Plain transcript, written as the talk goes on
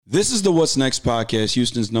This is the What's Next podcast,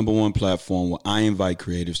 Houston's #1 platform where I invite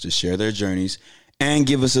creatives to share their journeys and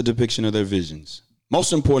give us a depiction of their visions.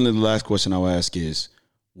 Most importantly, the last question I will ask is,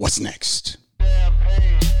 what's next?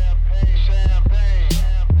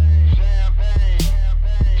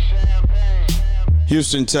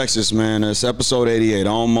 Houston, Texas, man. It's episode 88. I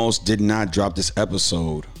almost did not drop this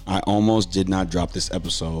episode. But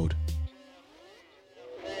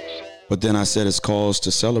then I said it's cause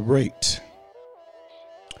to celebrate.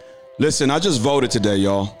 Listen, I just voted today,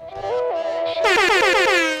 y'all.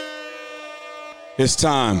 It's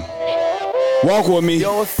time. Walk with me.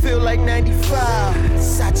 Yo, it feel like 95.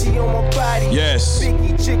 Sachi on my body. Yes.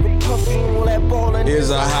 Biggie, jigger, puffy, all that ballin'. It's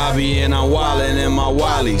a hobby and I'm wildin' in my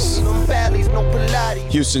wallies. No Pilates.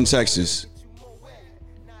 Houston, Texas.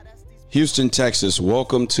 Houston, Texas.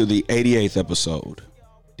 Welcome to the 88th episode.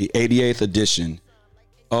 The 88th edition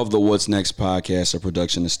of the What's Next podcast, a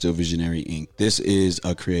production of Still Visionary Inc. This is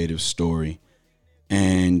a creative story,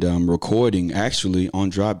 and I'm recording actually on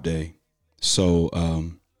drop day. So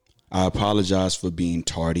I apologize for being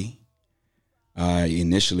tardy. I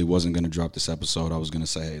initially wasn't going to drop this episode. I was going to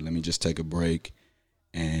say, hey, let me just take a break,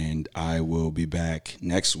 and I will be back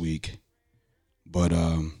next week. But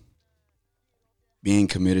being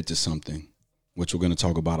committed to something, which we're going to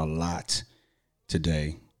talk about a lot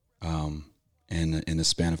today, in the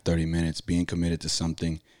span of 30 minutes, being committed to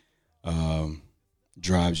something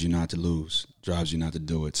drives you not to lose, drives you not to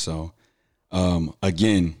do it. So,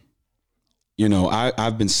 again, you know,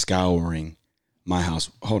 I've been scouring my house.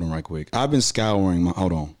 Hold on right quick. I've been scouring my,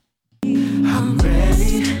 hold on. I'm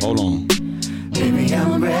ready. Hold on. Baby,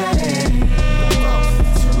 I'm ready.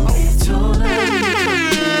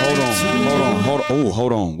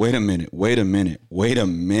 Hold on. Wait a minute. We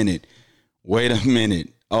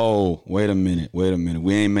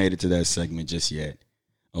ain't made it to that segment just yet.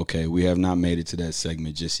 Okay, we have not made it to that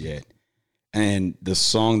segment just yet. And the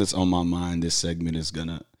song that's on my mind, this segment is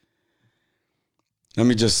gonna, let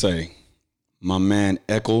me just say, my man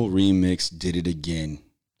Echo Remix did it again.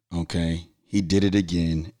 Okay, he did it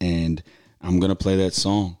again, and I'm gonna play that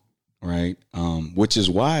song, right? Which is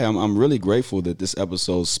why I'm really grateful that this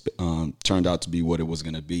episode turned out to be what it was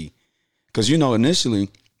gonna be, because you know initially,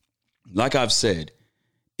 like I've said,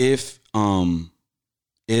 if I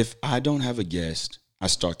don't have a guest, I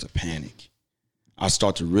start to panic. I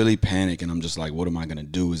start to really panic, and I'm just like, what am I going to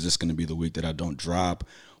do? Is this going to be the week that I don't drop?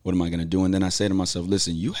 What am I going to do? And then I say to myself,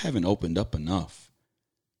 listen, you haven't opened up enough.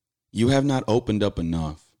 You have not opened up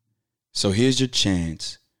enough. So here's your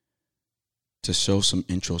chance to show some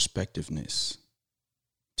introspectiveness,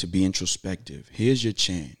 to be introspective. Here's your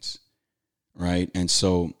chance, right? And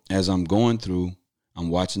so as I'm going through, I'm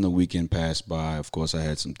watching the weekend pass by. Of course, I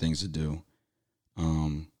had some things to do.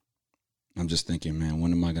 I'm just thinking, man,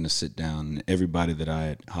 when am I going to sit down? And everybody that I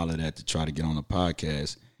had hollered at to try to get on the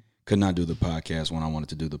podcast could not do the podcast when I wanted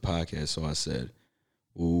to do the podcast. So I said,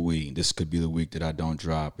 ooh-wee, this could be the week that I don't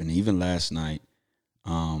drop. And even last night,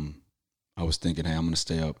 I was thinking, hey, I'm going to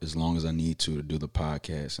stay up as long as I need to do the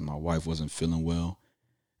podcast. And my wife wasn't feeling well.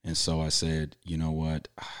 And so I said, you know what?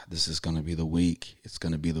 This is going to be the week. It's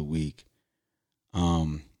going to be the week.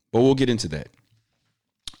 But we'll get into that.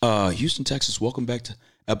 Houston, Texas, welcome back to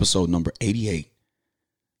episode number 88,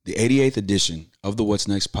 the 88th edition of the What's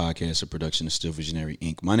Next podcast, a production of Still Visionary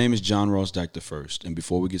Inc. My name is John Ross Dyke I, and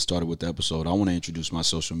before we get started with the episode, I want to introduce my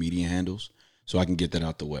social media handles so I can get that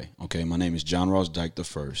out the way. Okay, my name is John Ross Dyke I,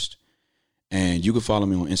 and you can follow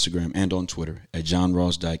me on Instagram and on Twitter at John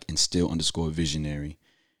Ross Dyke and still_visionary.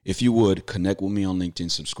 If you would, connect with me on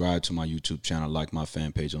LinkedIn, subscribe to my YouTube channel, like my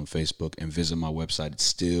fan page on Facebook, and visit my website at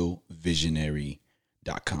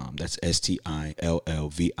stillvisionary.com. That's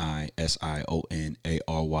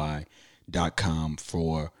stillvisionary.com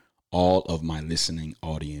for all of my listening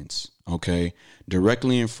audience. Okay?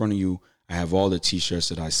 Directly in front of you, I have all the t-shirts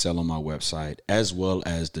that I sell on my website, as well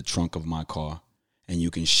as the trunk of my car. And you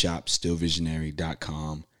can shop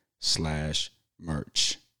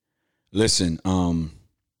stillvisionary.com/merch. Listen,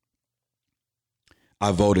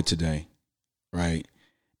 I voted today, right?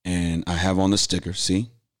 And I have on the sticker, see?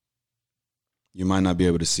 You might not be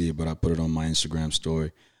able to see it, but I put it on my Instagram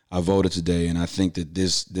story. I voted today, and I think that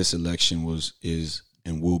this election is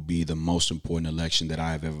and will be the most important election that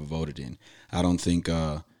I have ever voted in. I don't think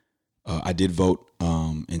I did vote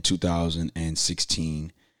in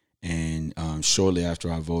 2016, and shortly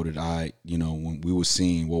after I voted, when we were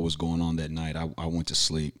seeing what was going on that night, I went to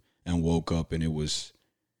sleep and woke up, and it was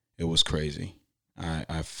crazy.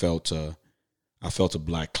 I felt a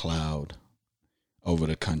black cloud over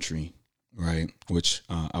the country, right? Which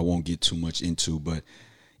I won't get too much into, but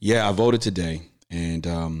yeah, I voted today, and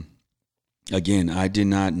Again, I did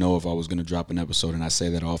not know if I was going to drop an episode, and I say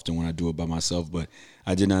that often when I do it by myself, but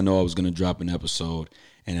I did not know I was going to drop an episode,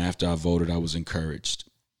 and after I voted, I was encouraged.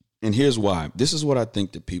 And here's why. This is what I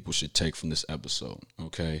think that people should take from this episode,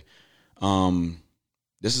 okay?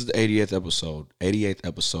 This is the 88th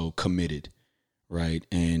episode, Committed, right?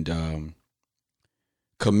 And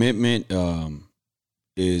commitment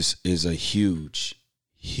is a huge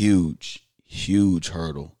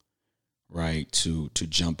hurdle, right, to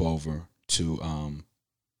jump over, to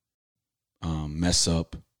mess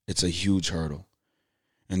up. It's a huge hurdle.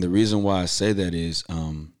 And the reason why I say that is,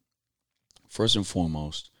 first and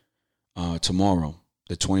foremost, tomorrow,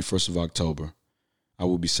 the 21st of October, I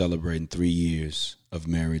will be celebrating 3 years of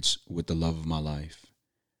marriage with the love of my life,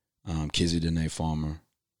 Kizzy Danae Farmer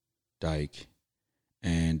Dyke.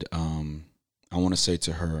 And I want to say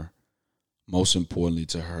to her, most importantly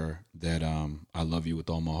to her, that I love you with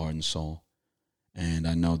all my heart and soul. And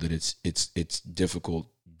I know that it's difficult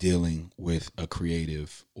dealing with a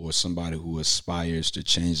creative or somebody who aspires to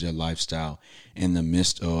change their lifestyle in the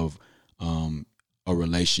midst of a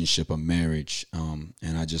relationship, a marriage.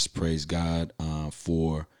 And I just praise God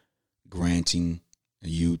for granting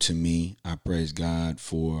you to me. I praise God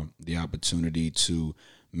for the opportunity to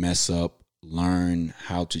mess up, learn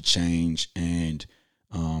how to change, and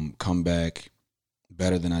come back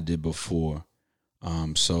better than I did before.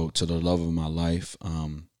 So to the love of my life,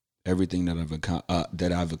 everything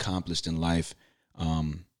that I've accomplished in life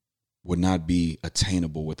would not be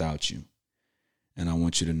attainable without you. And I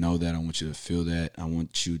want you to know that. I want you to feel that. I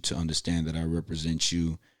want you to understand that I represent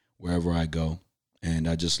you wherever I go. And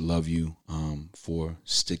I just love you for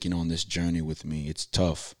sticking on this journey with me. It's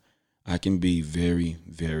tough. I can be very,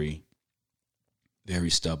 very, very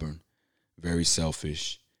stubborn, very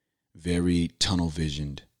selfish, very tunnel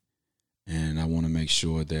visioned. And I want to make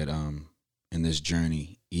sure that in this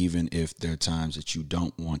journey, even if there are times that you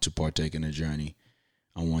don't want to partake in the journey,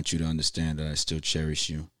 I want you to understand that I still cherish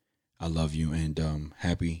you. I love you, and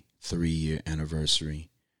happy 3-year anniversary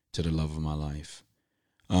to the love of my life.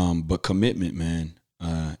 But commitment, man,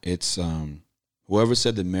 it's whoever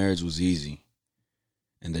said that marriage was easy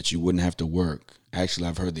and that you wouldn't have to work. Actually,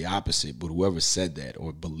 I've heard the opposite, but whoever said that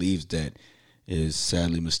or believes that is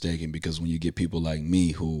sadly mistaken, because when you get people like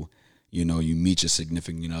me who, you know, you meet your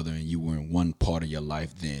significant other and you were in one part of your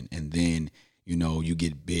life then, and then, you know, you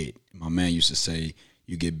get bit. My man used to say,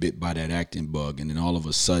 you get bit by that acting bug, and then all of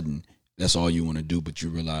a sudden, that's all you want to do, but you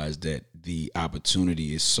realize that the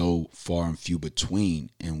opportunity is so far and few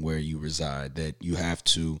between in where you reside that you have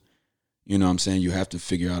to, you know what I'm saying, you have to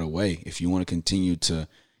figure out a way. If you want to continue to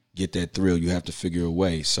get that thrill, you have to figure a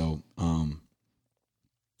way. So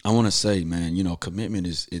I want to say, man, you know, commitment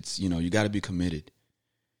is, it's, you know, you got to be committed.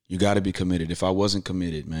 You got to be committed. If I wasn't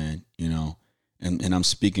committed, man, you know, and I'm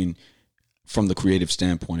speaking from the creative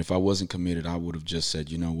standpoint, if I wasn't committed, I would have just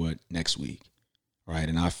said, you know what, next week. Right.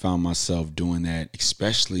 And I found myself doing that,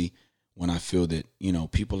 especially when I feel that, you know,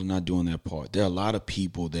 people are not doing their part. There are a lot of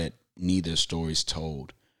people that need their stories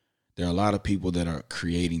told. There are a lot of people that are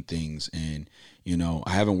creating things. And, you know,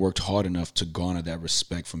 I haven't worked hard enough to garner that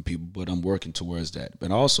respect from people, but I'm working towards that.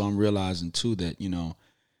 But also I'm realizing, too, that, you know,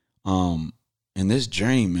 in this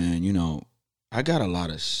journey, man, you know, I got a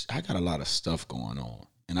lot of stuff going on.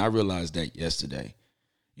 And I realized that yesterday.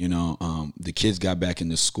 You know, the kids got back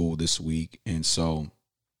into school this week, and so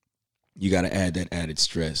you got to add that added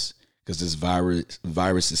stress because this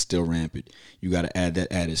virus is still rampant. You got to add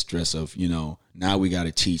that added stress of, you know, now we got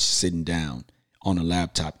to teach sitting down on a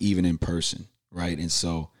laptop, even in person, right? And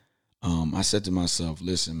so I said to myself,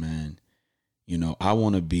 listen, man, you know, I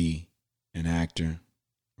want to be an actor,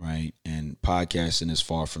 right? And podcasting is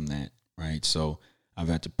far from that, right? So I've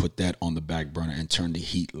had to put that on the back burner and turn the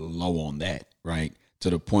heat low on that, right? To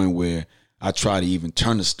the point where I try to even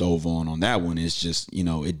turn the stove on that one. It's just, you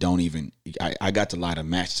know, it don't even, I got to light a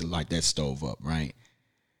match to light that stove up, right?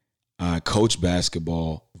 I coach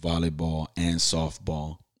basketball, volleyball, and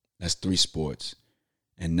softball. That's 3 sports.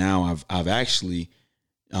 And now I've actually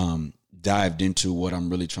dived into what I'm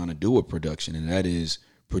really trying to do with production, and that is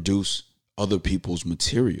produce other people's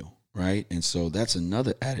material, right? And so that's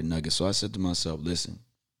another added nugget. So I said to myself, listen,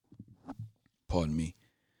 pardon me,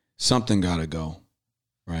 something got to go.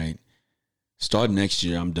 Right. Starting next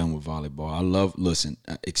year, I'm done with volleyball. Listen,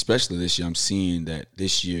 especially this year, I'm seeing that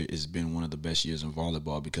this year has been one of the best years in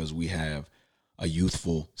volleyball because we have a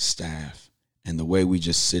youthful staff. And the way we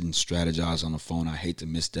just sit and strategize on the phone, I hate to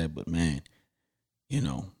miss that. But, man, you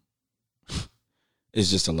know,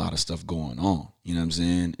 it's just a lot of stuff going on. You know what I'm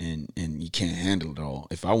saying? And you can't handle it all.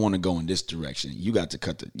 If I want to go in this direction, you got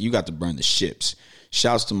to burn the ships.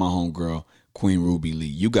 Shouts to my homegirl, Queen Ruby Lee.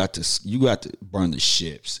 You got to burn the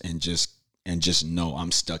ships and just know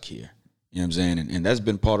I'm stuck here. You know what I'm saying? And that's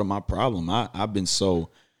been part of my problem. I've been so,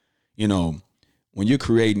 when you're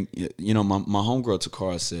creating, my homegirl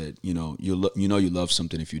Takara said, you love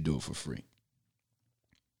something if you do it for free.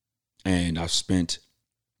 And I've spent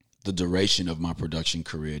the duration of my production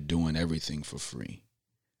career doing everything for free,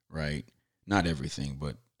 right? Not everything,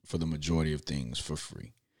 but for the majority of things for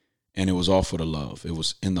free. And it was all for the love. It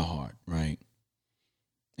was in the heart, right?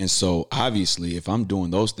 And so obviously, if I'm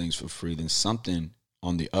doing those things for free, then something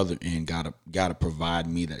on the other end gotta provide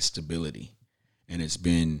me that stability. And it's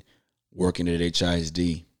been working at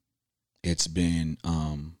HISD. It's been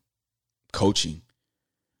coaching.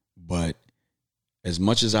 But as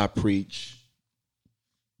much as I preach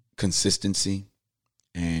consistency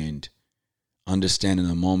and understanding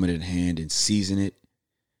the moment at hand and seizing it,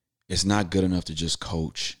 it's not good enough to just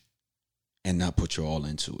coach and not put your all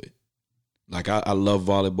into it. Like I love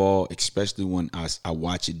volleyball, especially when I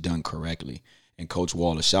watch it done correctly. And Coach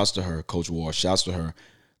Waller, shouts to her, Coach Wall, shouts to her.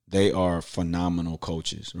 They are phenomenal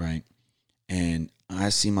coaches, right? And I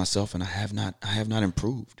see myself, and I have not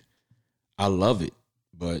improved. I love it,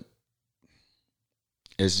 but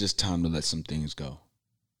it's just time to let some things go,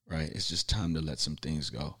 right? It's just time to let some things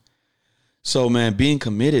go. So, man, being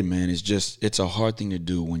committed, man, it's a hard thing to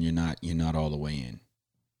do when you're not all the way in.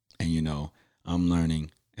 And I'm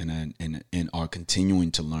learning and are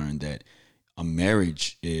continuing to learn that a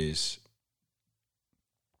marriage is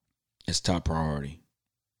top priority.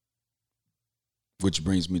 Which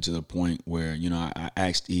brings me to the point where, I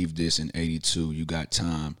asked Eve this in 82, you got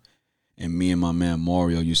time? And me and my man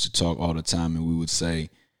Mario used to talk all the time, and we would say,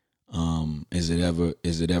 is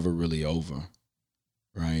it ever really over?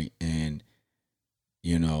 Right? And,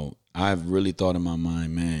 I've really thought in my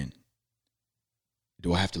mind, man,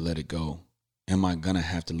 do I have to let it go? Am I going to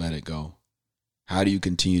have to let it go? How do you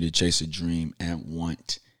continue to chase a dream and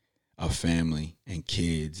want a family and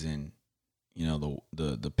kids and,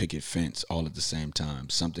 the picket fence all at the same time?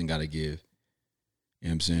 Something got to give. You know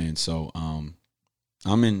what I'm saying? So,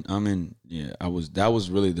 that was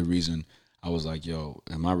really the reason I was like, yo,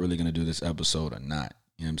 am I really going to do this episode or not?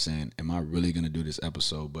 You know what I'm saying? Am I really going to do this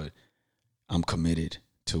episode? But I'm committed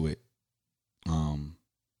to it.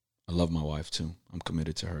 I love my wife too. I'm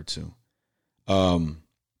committed to her too.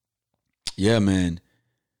 Yeah, man.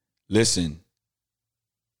 Listen,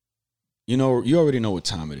 you already know what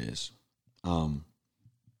time it is. I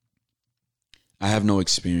have no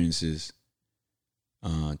experiences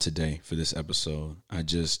today for this episode. I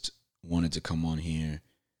just wanted to come on here,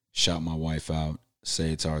 shout my wife out,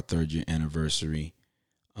 say it's our 3rd year anniversary.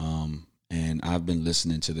 And I've been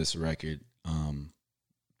listening to this record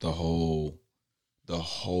the whole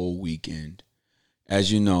weekend.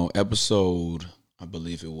 As you know, episode, I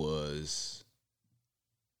believe it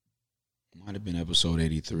might have been episode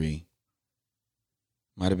 83.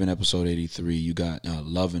 Might have been episode 83. You got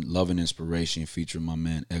Love and Inspiration featuring my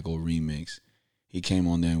man Ego Remix. He came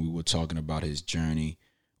on there and we were talking about his journey.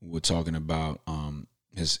 We were talking about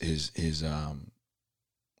his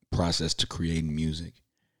process to creating music.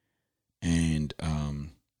 And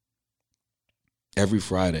every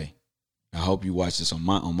Friday, I hope you watch this on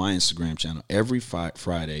my Instagram channel. Every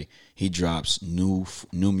Friday, he drops new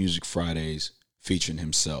music Fridays featuring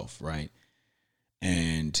himself, right?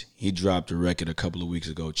 And he dropped a record a couple of weeks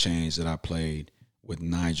ago, Change, that I played with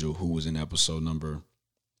Nigel, who was in episode number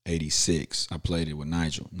 86. I played it with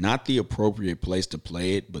Nigel. Not the appropriate place to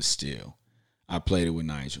play it, but still, I played it with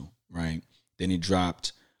Nigel, right? Then he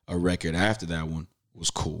dropped a record after that one. It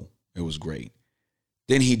was cool. It was great.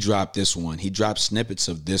 Then he dropped this one. He dropped snippets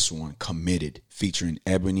of this one, Committed, featuring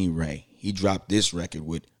Ebony Ray. He dropped this record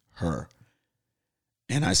with her.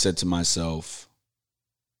 And I said to myself,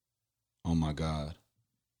 oh my God.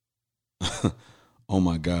 Oh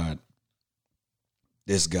my God.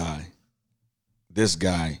 This guy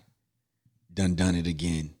done it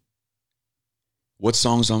again. What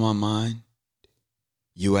song's on my mind?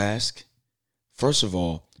 You ask? First of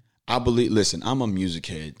all, listen, I'm a music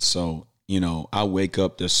head, so, I wake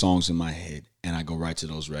up, there's songs in my head, and I go right to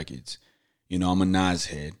those records. I'm a Nas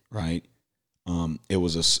head, right? It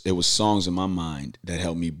was songs in my mind that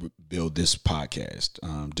helped me build this podcast,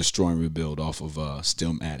 Destroy and Rebuild off of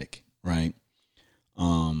Stillmatic, right?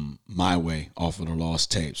 My Way off of the Lost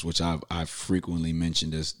Tapes, which I've frequently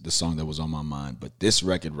mentioned as the song that was on my mind. But this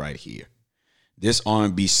record right here, this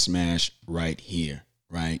R&B smash right here,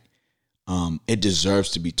 right? It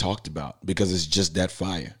deserves to be talked about because it's just that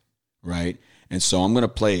fire, right? And so I'm going to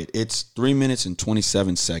play it. It's 3 minutes and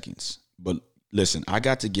 27 seconds. But listen, I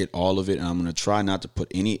got to get all of it, and I'm going to try not to put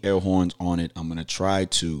any air horns on it. I'm going to try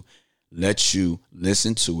to let you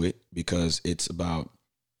listen to it because it's about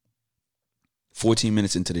 14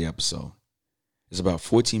 minutes into the episode. It's about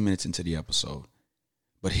 14 minutes into the episode.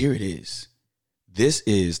 But here it is. This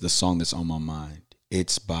is the song that's on my mind.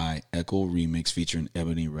 It's by Echo Remix featuring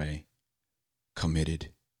Ebony Ray. Committed.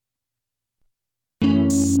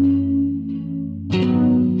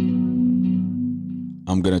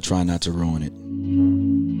 I'm going to try not to ruin it.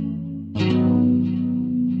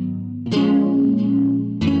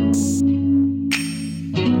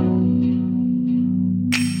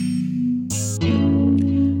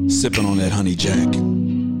 Sipping on that honey jack.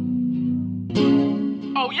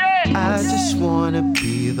 Oh yeah! I just wanna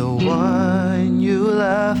be the one you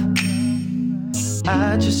love.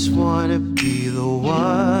 I just wanna be the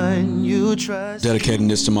one you trust. Dedicating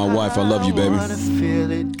this to my wife. I love you, baby.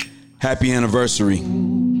 Happy anniversary.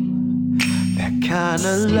 That kind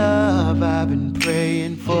of love I've been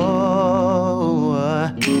praying for.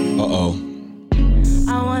 Uh-oh.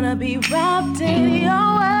 I wanna be wrapped in your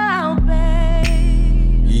world, babe.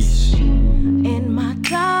 Yeesh. In my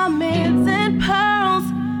diamonds and pearls.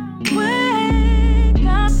 Wake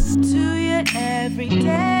up to you every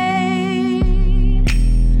day.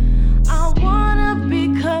 I wanna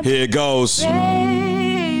become. Here it goes.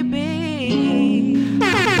 Baby.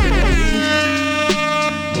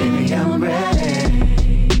 Baby, I'm ready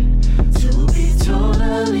to be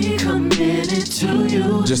totally committed to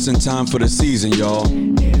you. Just in time for the season, y'all.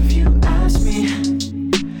 If you ask me,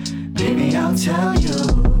 baby, I'll tell you.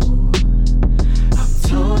 I'm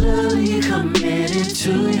totally committed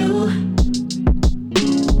to you.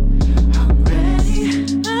 I'm ready.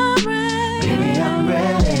 Baby, I'm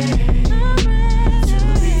ready to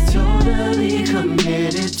be totally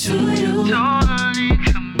committed to you. Totally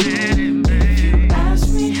committed, baby.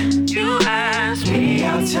 If you ask me, baby,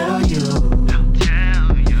 I'll tell you. I'm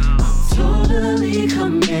totally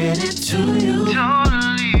committed to you.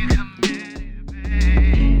 Totally committed,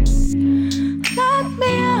 babe. Let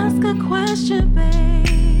me ask a question, babe.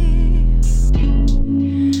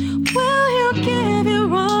 Will you give your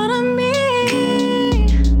all to me?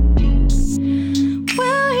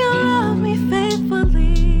 Will you love me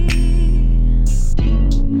faithfully?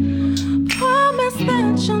 Promise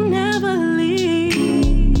that you'll never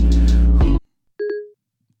leave.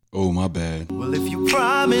 Oh, my bad. Well, if you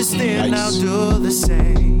promise, then Nice. I'll do the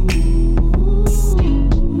same.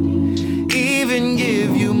 Even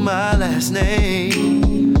give you my last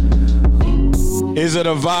name. Is it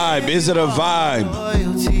a vibe? Is it a vibe?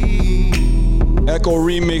 Loyalty Echo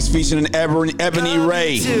Remix featuring Ebony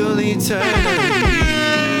Ray. till eternity.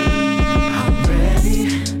 I'm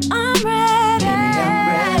ready. I'm ready.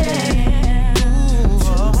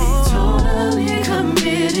 To be totally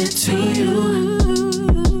committed to you.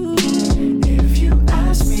 If you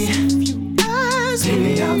ask me,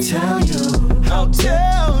 baby, I'll tell you. I'll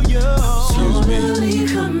tell you. Excuse me. Totally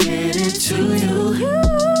committed to you.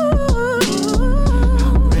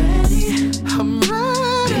 I'm ready.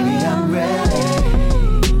 Baby, I'm ready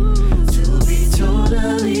to be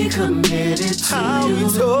totally committed to you.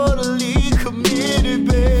 Totally committed,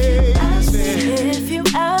 baby. If you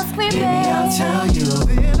ask me, Baby, babe, I'll tell you.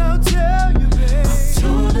 Then I'll tell you, babe. I'm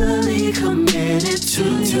totally committed to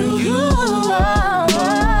you.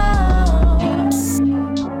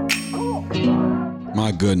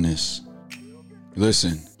 My goodness.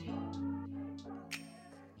 Listen.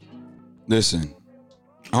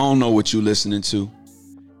 I don't know what you listening to.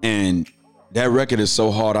 And that record is so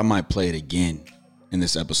hard, I might play it again in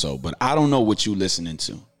this episode. But I don't know what you listening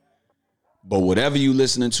to. But whatever you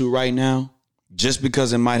listening to right now, just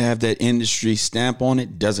because it might have that industry stamp on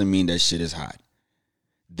it, doesn't mean that shit is hot.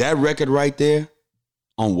 That record right there,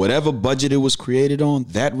 on whatever budget it was created on,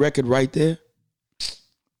 that record right there,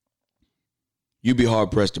 you'd be hard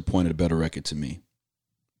pressed to point at a better record to me.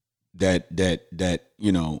 That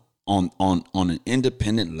you know, on an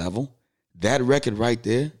independent level, that record right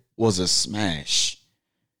there was a smash.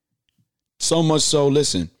 So much so,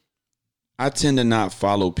 listen, I tend to not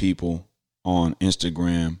follow people on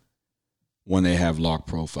Instagram when they have locked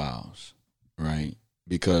profiles, right?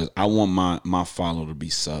 Because I want my follow to be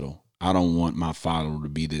subtle. I don't want my follow to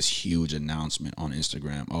be this huge announcement on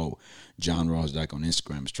Instagram. Oh, John Ross Dyke on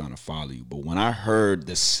Instagram is trying to follow you. But when I heard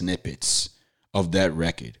the snippets of that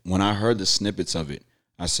record, when I heard the snippets of it,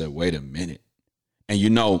 I said, wait a minute. And you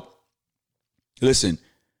know, listen,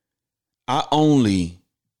 I only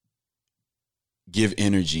give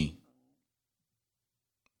energy,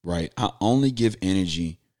 right? I only give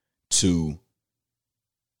energy to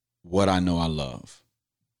what I know I love.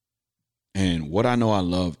 And what I know I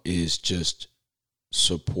love is just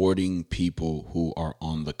supporting people who are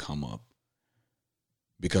on the come up.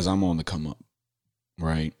 because I'm on the come up,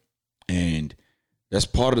 right? And that's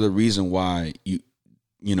part of the reason why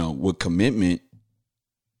you know, with commitment,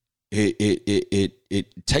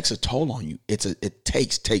 it takes a toll on you. It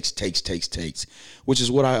takes, which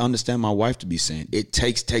is what I understand my wife to be saying. It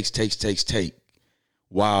takes.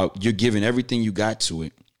 While you're giving everything you got to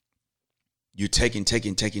it, you're taking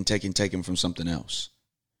from something else.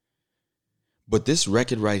 But this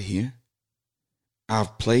record right here,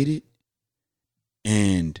 I've played it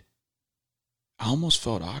and I almost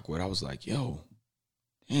felt awkward. I was like, yo,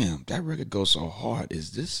 damn, that record goes so hard.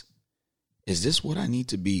 Is this what I need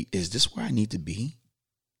to be? Is this where I need to be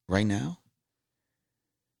right now?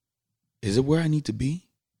 Is it where I need to be?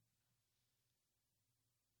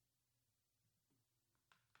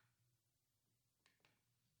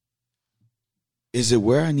 Is it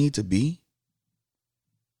where I need to be?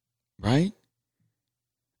 Right?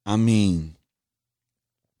 I mean,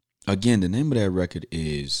 again, the name of that record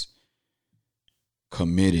is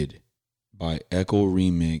Committed by Echo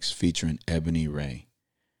Remix featuring Ebony Ray.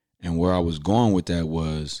 And where I was going with that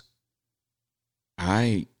was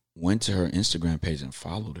I went to her Instagram page and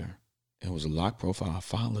followed her. It was a locked profile. I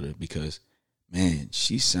followed her because, man,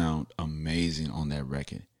 she sound amazing on that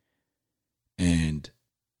record. And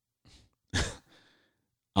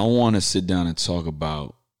I want to sit down and talk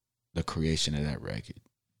about the creation of that record.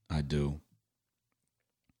 I do.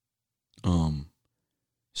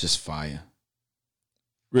 It's just fire.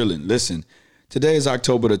 Really, listen, today is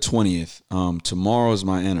October the 20th. Tomorrow is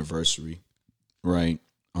my anniversary, right?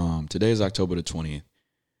 Today is October the 20th.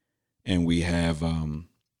 And we have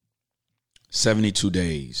 72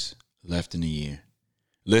 days left in the year.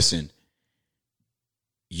 Listen,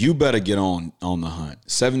 you better get on the hunt.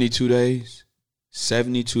 72 days,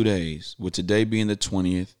 with today being the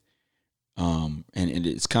 20th. And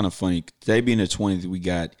it's kind of funny. Today being the 20th, we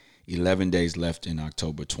got 11 days left in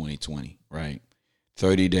October 2020, right?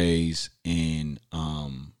 30 days in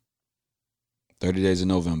 30 days in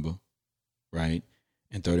November, right?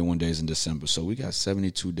 And 31 days in December. So we got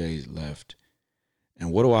 72 days left.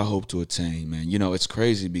 And what do I hope to attain, man? You know, it's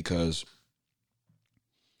crazy because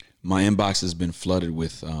my inbox has been flooded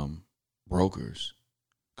with brokers.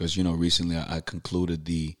 Because, you know, recently I concluded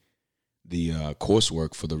the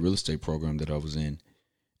coursework for the real estate program that I was in.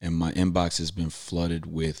 And my inbox has been flooded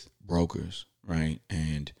with brokers, right?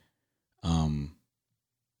 And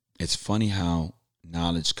it's funny how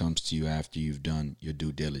knowledge comes to you after you've done your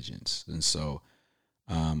due diligence. And so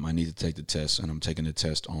I need to take the test, and I'm taking the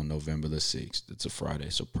test on November the 6th. It's a Friday,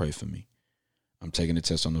 so pray for me. I'm taking the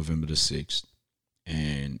test on November the 6th.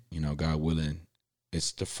 And, you know, God willing,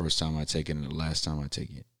 it's the first time I take it and the last time I take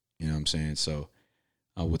it. You know what I'm saying? So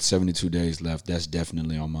with 72 days left, that's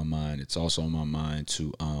definitely on my mind. It's also on my mind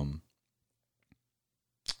to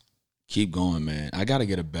keep going, man. I got to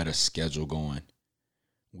get a better schedule going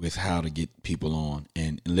with how to get people on.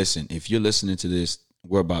 And listen, if you're listening to this,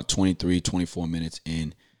 we're about 23, 24 minutes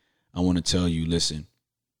in. I want to tell you, listen,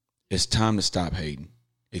 it's time to stop hating,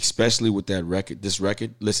 especially with that record. This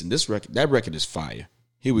record, listen, that record is fire.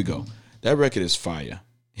 Here we go. That record is fire.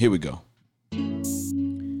 Here we go.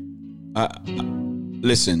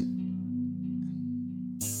 Listen,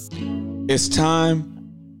 it's time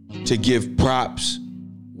to give props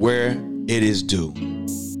where it is due.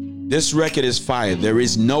 This record is fire. There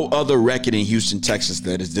is no other record in Houston, Texas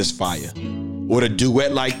that is this fire. Or a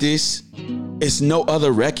duet like this, it's no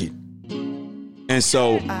other record. And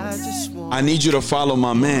so I need you to follow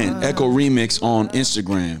my man, Echo Remix, on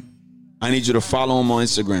Instagram. I need you to follow him on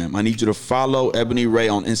Instagram. I need you to follow Ebony Ray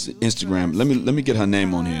on Instagram. Let me get her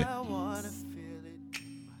name on here.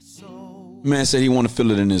 Man said he want to feel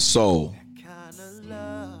it in his soul.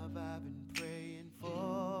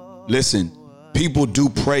 Listen, people do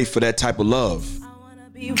pray for that type of love. I wanna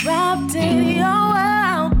be wrapped in your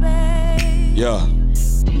world, babe. Yeah.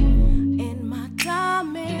 In my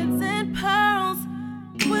diamonds and pearls,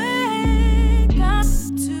 wake up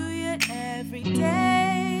to you every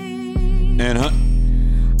day. And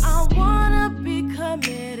I wanna be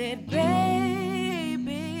committed,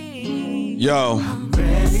 baby. Yo,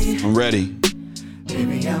 I'm ready.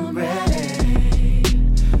 Baby, I'm ready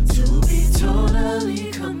to be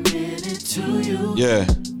totally committed to you. Yeah.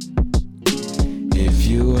 If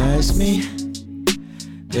you ask me,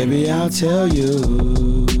 baby, I'll tell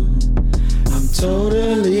you. I'm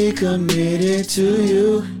totally committed to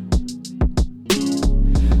you.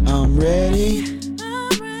 I'm ready.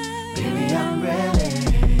 Baby, I'm ready.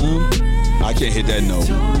 I can't hit that note.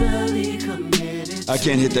 Totally committed. I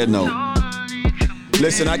can't hit that note.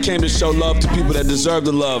 Listen, I came to show love to people that deserve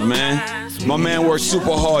the love, man. My man worked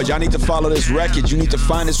super hard. Y'all need to follow this record. You need to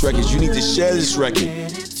find this record. You need to share this record.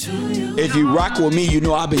 If you rock with me, you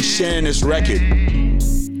know I've been sharing this record. Let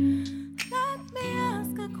me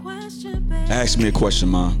ask a question, baby. Ask me a question,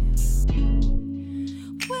 Ma.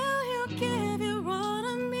 Will you give your all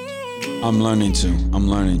to me? I'm learning to.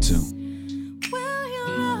 Will you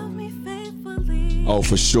love me faithfully? Oh,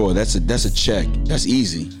 for sure. That's a check. That's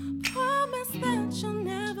easy. Promise that you'll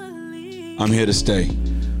never leave. I'm here to stay.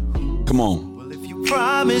 Come on. Well, if you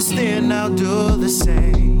promise, then I'll do the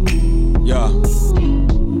same. Yeah.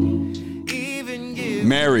 Even give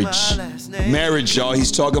Marriage. you my last name. Marriage, y'all.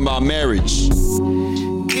 He's talking about marriage.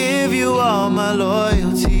 Give you all my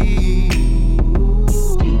loyalty.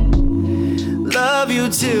 Love you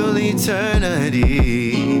till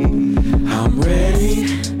eternity. I'm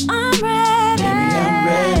ready. I'm ready. I'm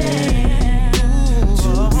ready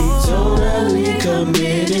to be totally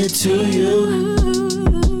committed to you.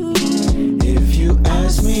 If you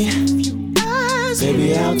ask me,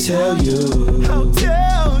 baby, I'll tell you. I'm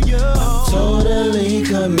totally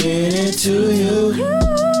committed to you.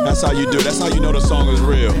 That's how you do it. That's how you know the song is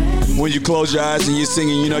real. When you close your eyes and you're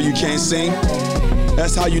singing, you know you can't sing.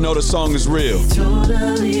 That's how you know the song is real.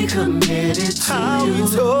 Totally committed to you.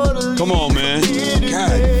 Totally Come on, man.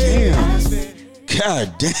 God damn.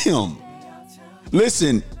 God damn.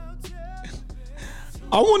 Listen,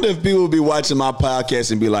 I wonder if people will be watching my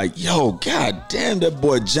podcast and be like, yo, god damn, that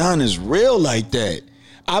boy John is real like that.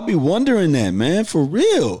 I'll be wondering that, man, for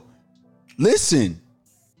real. Listen.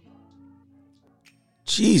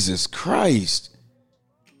 Jesus Christ.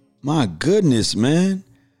 My goodness, man.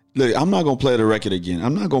 Look, I'm not going to play the record again.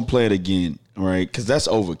 I'm not going to play it again, all right? Because that's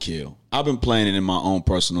overkill. I've been playing it in my own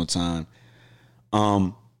personal time.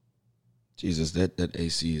 Jesus, that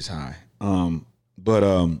AC is high.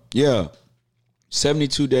 Yeah.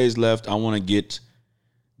 72 days left. I want to get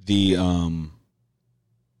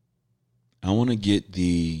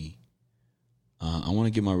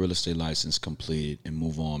my real estate license completed and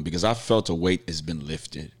move on, because I felt a weight has been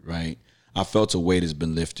lifted, right? I felt a weight has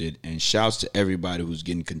been lifted, and shouts to everybody who's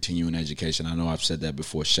getting continuing education. I know I've said that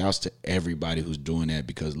before. Shouts to everybody who's doing that,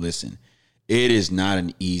 because listen, it is not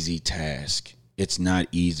an easy task. It's not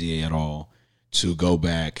easy at all to go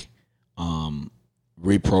back,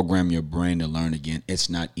 reprogram your brain to learn again. It's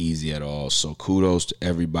not easy at all. So kudos to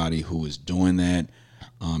everybody who is doing that.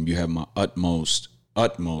 You have my utmost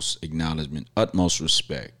acknowledgement, utmost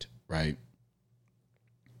respect, right?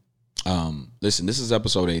 Listen, this is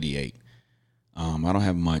episode 88. I don't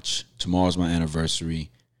have much. Tomorrow's my anniversary.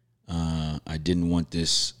 I didn't want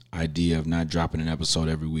this idea of not dropping an episode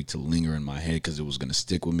every week to linger in my head, because it was going to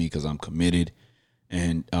stick with me, because I'm committed.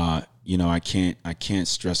 And, I can't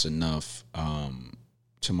stress enough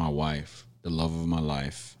to my wife, the love of my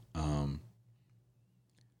life.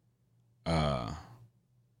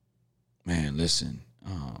 Man, listen,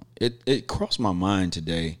 it crossed my mind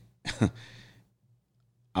today.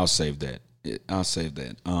 I'll save that.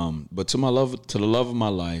 But to the love of my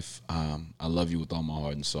life, I love you with all my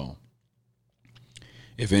heart and soul.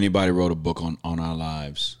 If anybody wrote a book on our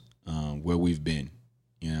lives, where we've been,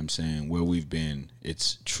 you know what I'm saying? Where we've been,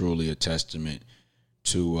 it's truly a testament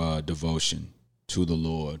to devotion to the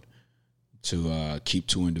Lord, to keep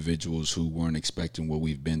two individuals who weren't expecting what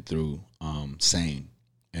we've been through sane.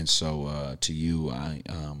 And so to you, I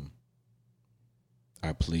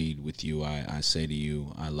plead with you. I say to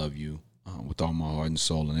you, I love you with all my heart and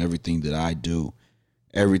soul, and everything that I do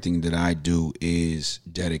is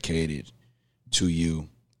dedicated to you,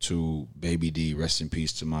 to Baby D. Rest in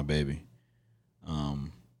peace to my baby.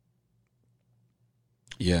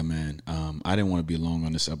 Yeah, man. I didn't want to be long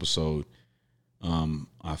on this episode.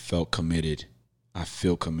 I felt committed. I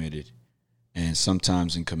feel committed. And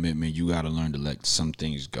sometimes in commitment, you got to learn to let some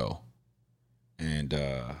things go. And,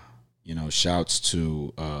 shouts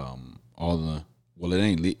to all the,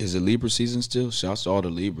 is it Libra season still? Shouts to all the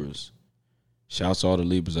Libras. Shouts to all the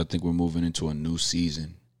Libras. I think we're moving into a new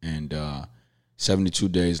season. And 72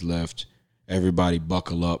 days left. Everybody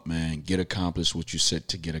buckle up, man. Get accomplished what you set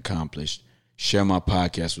to get accomplished. Share my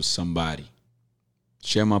podcast with somebody.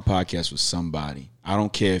 I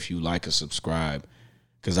don't care if you like or subscribe,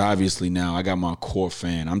 because obviously now I got my core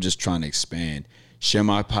fan. I'm just trying to expand. Share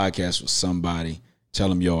my podcast with somebody. Tell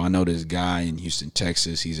them, yo, I know this guy in Houston,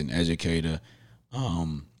 Texas. He's an educator.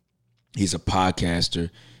 He's a podcaster.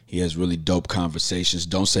 He has really dope conversations.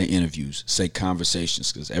 Don't say interviews. Say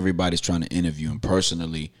conversations, because everybody's trying to interview. And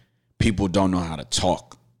personally, people don't know how to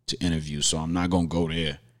talk to interview, so I'm not going to go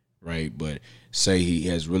there, right? But say he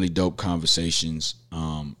has really dope conversations,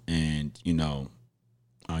 and,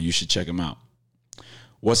 you should check him out.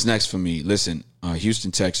 What's next for me? Listen,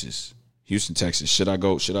 Houston, Texas. Should I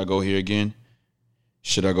go here again?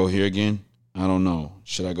 I don't know.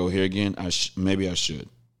 Should I go here again? Maybe I should.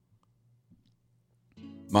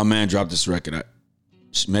 My man dropped this record.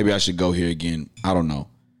 Maybe I should go here again. I don't know.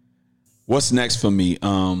 What's next for me?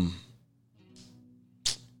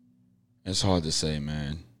 It's hard to say,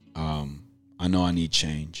 man. I know I need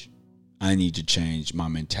change. I need to change my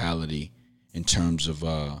mentality in terms of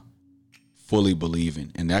fully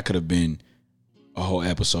believing. And that could have been a whole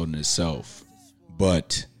episode in itself.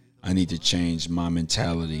 But I need to change my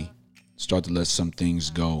mentality, start to let some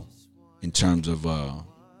things go in terms of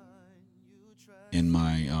in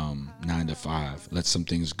my 9 to 5. Let some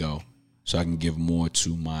things go so I can give more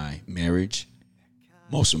to my marriage,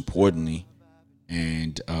 most importantly.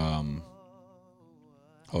 And hold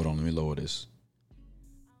on, let me lower this.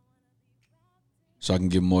 So I can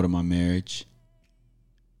give more to my marriage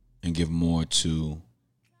and give more to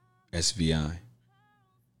SVI.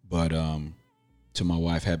 But to my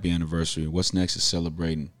wife, happy anniversary. What's next is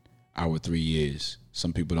celebrating our 3 years.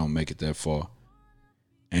 Some people don't make it that far.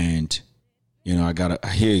 And, you know,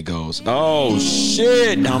 here it goes. Oh,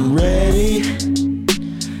 shit. I'm ready.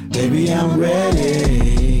 Baby, I'm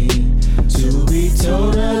ready to be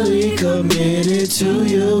totally committed to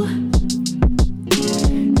you.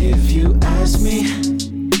 If you ask me,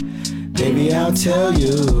 baby, I'll tell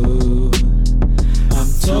you.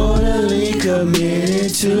 I'm totally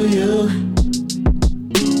committed to you.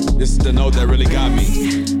 This is the note that really got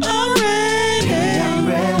me. I'm ready.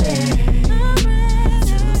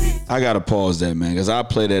 I gotta pause that, man, because I'll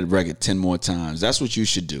play that record 10 more times. That's what you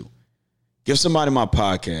should do. Give somebody my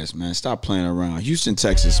podcast, man. Stop playing around. Houston,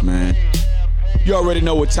 Texas, man. You already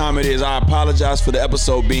know what time it is. I apologize for the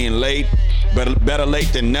episode being late. Better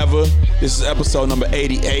late than never. This is episode number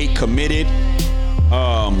 88, Committed.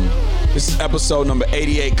 This is episode number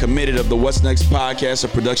 88, Committed, of the What's Next podcast, a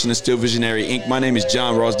production of Still Visionary Inc. My name is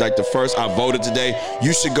John Ross Dyke the First. I voted today.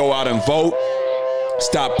 You should go out and vote.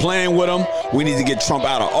 Stop playing with them. We need to get Trump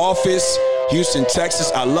out of office. Houston,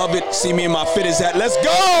 Texas, I love it. See me in my fittest hat. Let's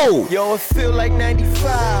go! Yo, it feel like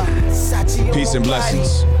 95. Peace and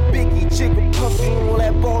blessings. Biggie, chicken, puffy, all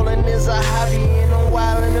that ballin' is a hobby. And I'm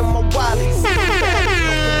wildin' in my wallies.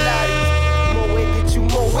 More way, get you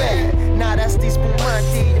more way. Nah, that's these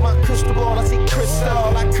Spumante. My crystal ball, I see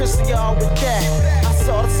crystal. I crystal y'all with that. I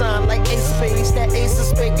saw the sign like Ace of Spades. That Ace of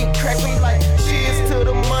Spades get cracked me like cheers to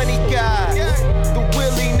the money guy. The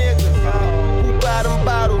Willie niggas who buy them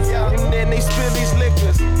bottles and then they spill these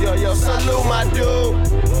liquors. Yo, salute my dude.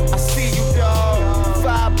 I see you, dog.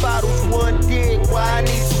 5 bottles, 1 dick. Why I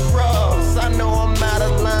need 2 bras? I know I'm out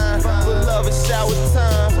of line, but love is shower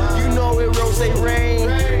time. You know it rose rain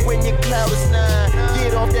when your cloud is 9.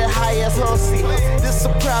 Get off that high ass hussy. This a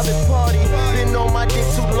private party. Been on my dick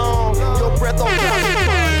too long. Your breath on private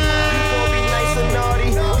party. You gon' be nice and naughty.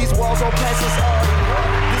 These walls on passes arty.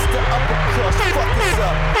 This the upper crust. Fuck this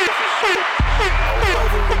up.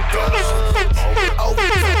 Over and done.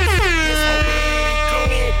 Over.